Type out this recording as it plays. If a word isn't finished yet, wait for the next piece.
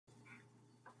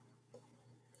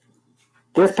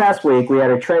This past week, we had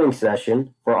a training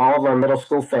session for all of our middle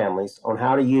school families on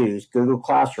how to use Google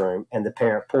Classroom and the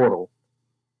Parent Portal.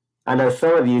 I know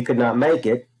some of you could not make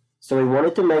it, so we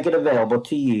wanted to make it available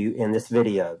to you in this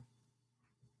video.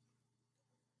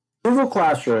 Google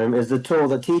Classroom is the tool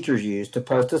that teachers use to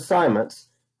post assignments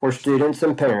for students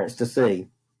and parents to see.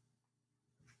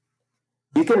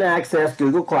 You can access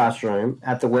Google Classroom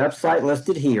at the website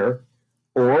listed here,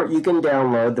 or you can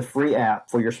download the free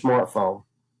app for your smartphone.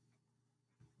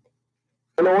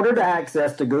 In order to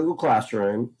access the Google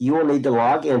Classroom, you will need to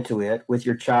log into it with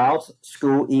your child's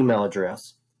school email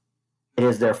address. It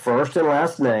is their first and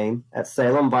last name at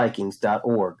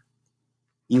salemvikings.org.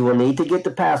 You will need to get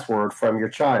the password from your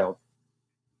child.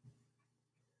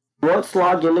 Once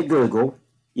logged into Google,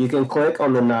 you can click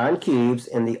on the 9 cubes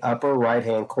in the upper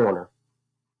right-hand corner.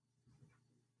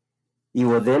 You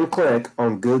will then click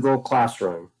on Google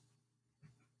Classroom.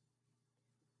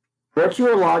 Once you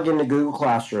are logged into Google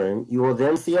Classroom, you will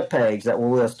then see a page that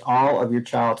will list all of your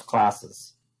child's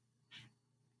classes.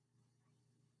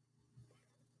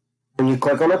 When you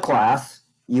click on a class,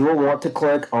 you will want to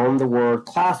click on the word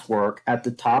classwork at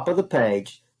the top of the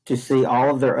page to see all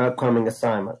of their upcoming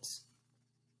assignments.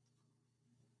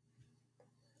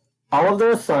 All of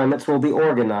their assignments will be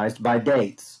organized by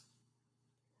dates.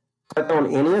 Click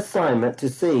on any assignment to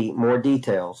see more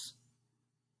details.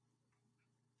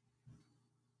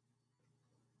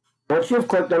 Once you have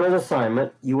clicked on an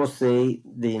assignment, you will see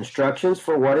the instructions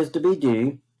for what is to be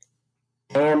due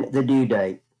and the due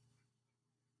date.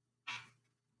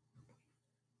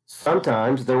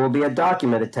 Sometimes there will be a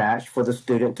document attached for the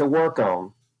student to work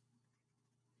on.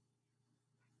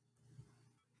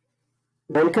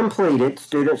 When completed,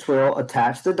 students will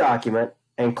attach the document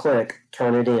and click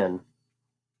Turn it in.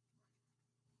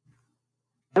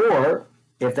 Or,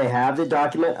 if they have the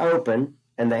document open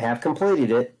and they have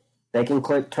completed it, they can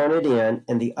click Turn it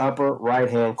in the upper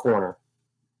right-hand corner.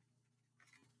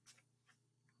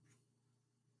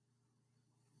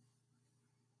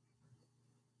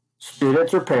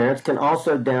 Students or parents can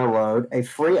also download a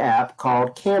free app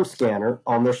called Cam Scanner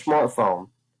on their smartphone.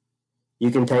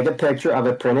 You can take a picture of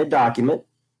a printed document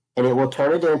and it will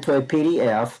turn it into a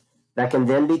PDF that can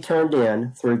then be turned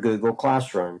in through Google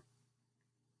Classroom.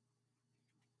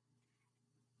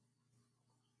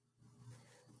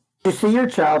 To see your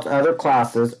child's other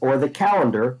classes or the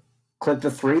calendar, click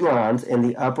the 3 lines in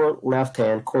the upper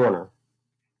left-hand corner.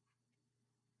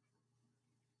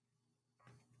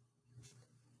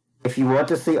 If you want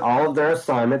to see all of their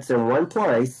assignments in one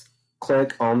place,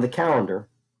 click on the calendar.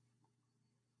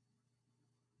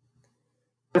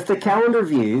 With the calendar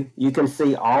view, you can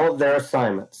see all of their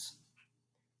assignments.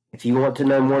 If you want to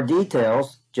know more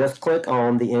details, just click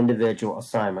on the individual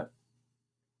assignment.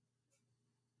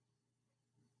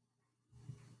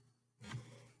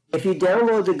 If you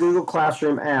download the Google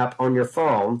Classroom app on your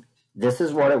phone, this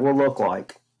is what it will look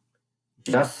like.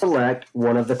 Just select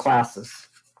one of the classes.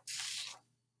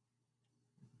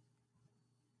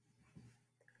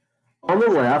 On the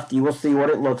left, you will see what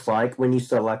it looks like when you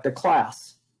select a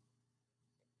class.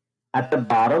 At the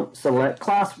bottom, select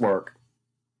Classwork.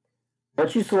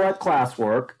 Once you select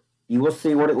Classwork, you will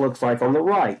see what it looks like on the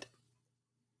right.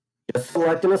 Just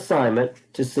select an assignment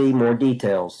to see more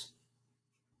details.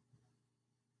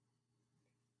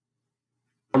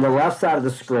 On the left side of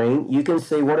the screen, you can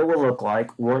see what it will look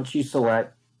like once you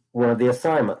select one of the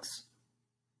assignments.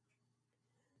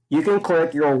 You can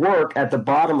click your work at the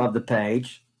bottom of the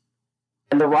page,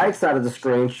 and the right side of the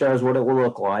screen shows what it will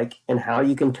look like and how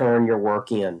you can turn your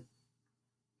work in.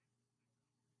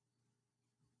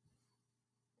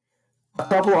 A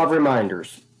couple of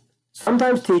reminders.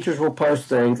 Sometimes teachers will post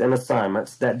things and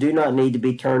assignments that do not need to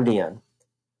be turned in,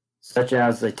 such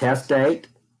as a test date,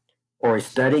 or a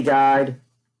study guide,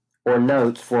 or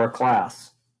notes for a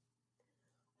class.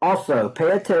 Also,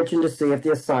 pay attention to see if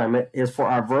the assignment is for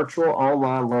our virtual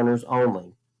online learners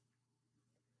only.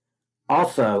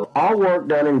 Also, all work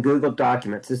done in Google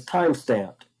Documents is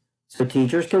time-stamped, so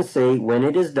teachers can see when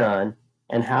it is done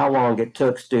and how long it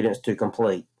took students to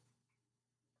complete.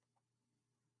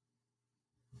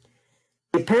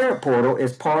 The Parent Portal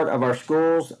is part of our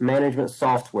school's management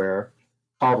software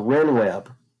called RenWeb.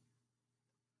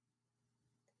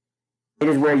 It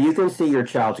is where you can see your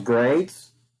child's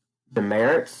grades,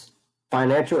 demerits,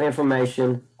 financial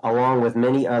information, along with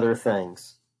many other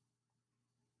things.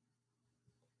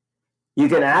 You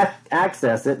can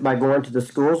access it by going to the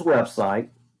school's website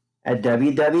at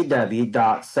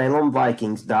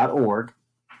www.salemvikings.org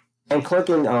and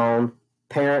clicking on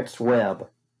Parents Web.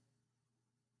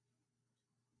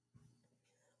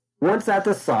 Once at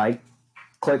the site,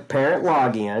 click Parent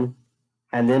Login,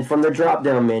 and then from the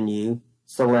drop-down menu,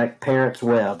 select Parents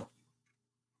Web.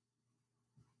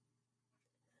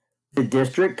 The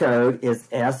district code is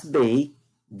SB-NC.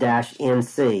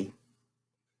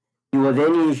 You will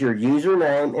then use your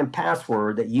username and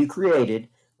password that you created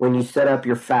when you set up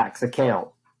your FACS account.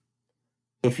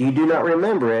 If you do not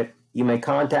remember it, you may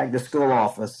contact the school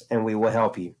office and we will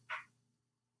help you.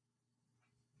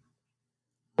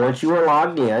 Once you are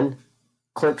logged in,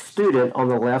 click Student on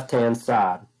the left-hand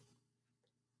side.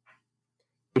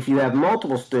 If you have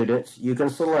multiple students, you can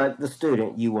select the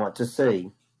student you want to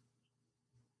see.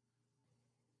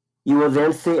 You will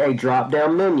then see a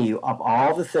drop-down menu of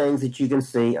all the things that you can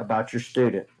see about your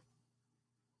student.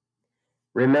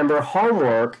 Remember,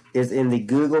 homework is in the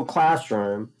Google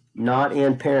Classroom, not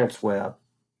in Parents Web.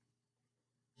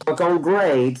 Click on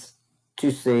Grades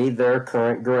to see their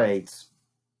current grades.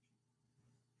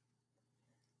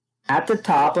 At the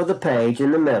top of the page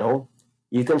in the middle,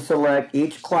 you can select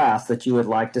each class that you would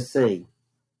like to see.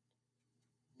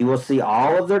 You will see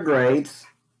all of their grades,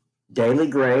 daily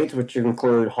grades, which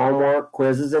include homework,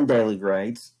 quizzes, and daily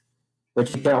grades,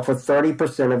 which account for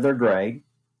 30% of their grade.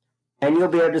 And you'll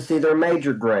be able to see their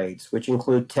major grades, which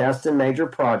include tests and major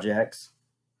projects,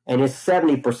 and is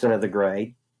 70% of the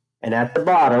grade. And at the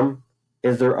bottom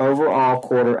is their overall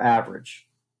quarter average.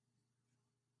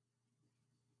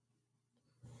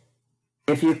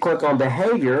 If you click on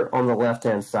Behavior on the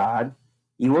left-hand side,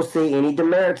 you will see any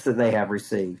demerits that they have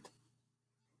received.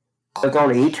 Click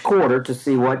on each quarter to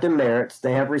see what demerits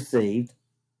they have received.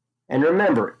 And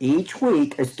remember, each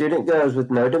week a student goes with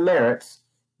no demerits,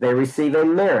 they receive a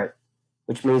merit,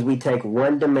 which means we take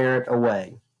one demerit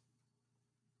away.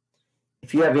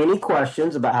 If you have any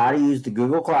questions about how to use the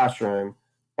Google Classroom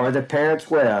or the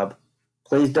Parents Web,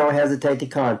 please don't hesitate to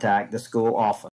contact the school office.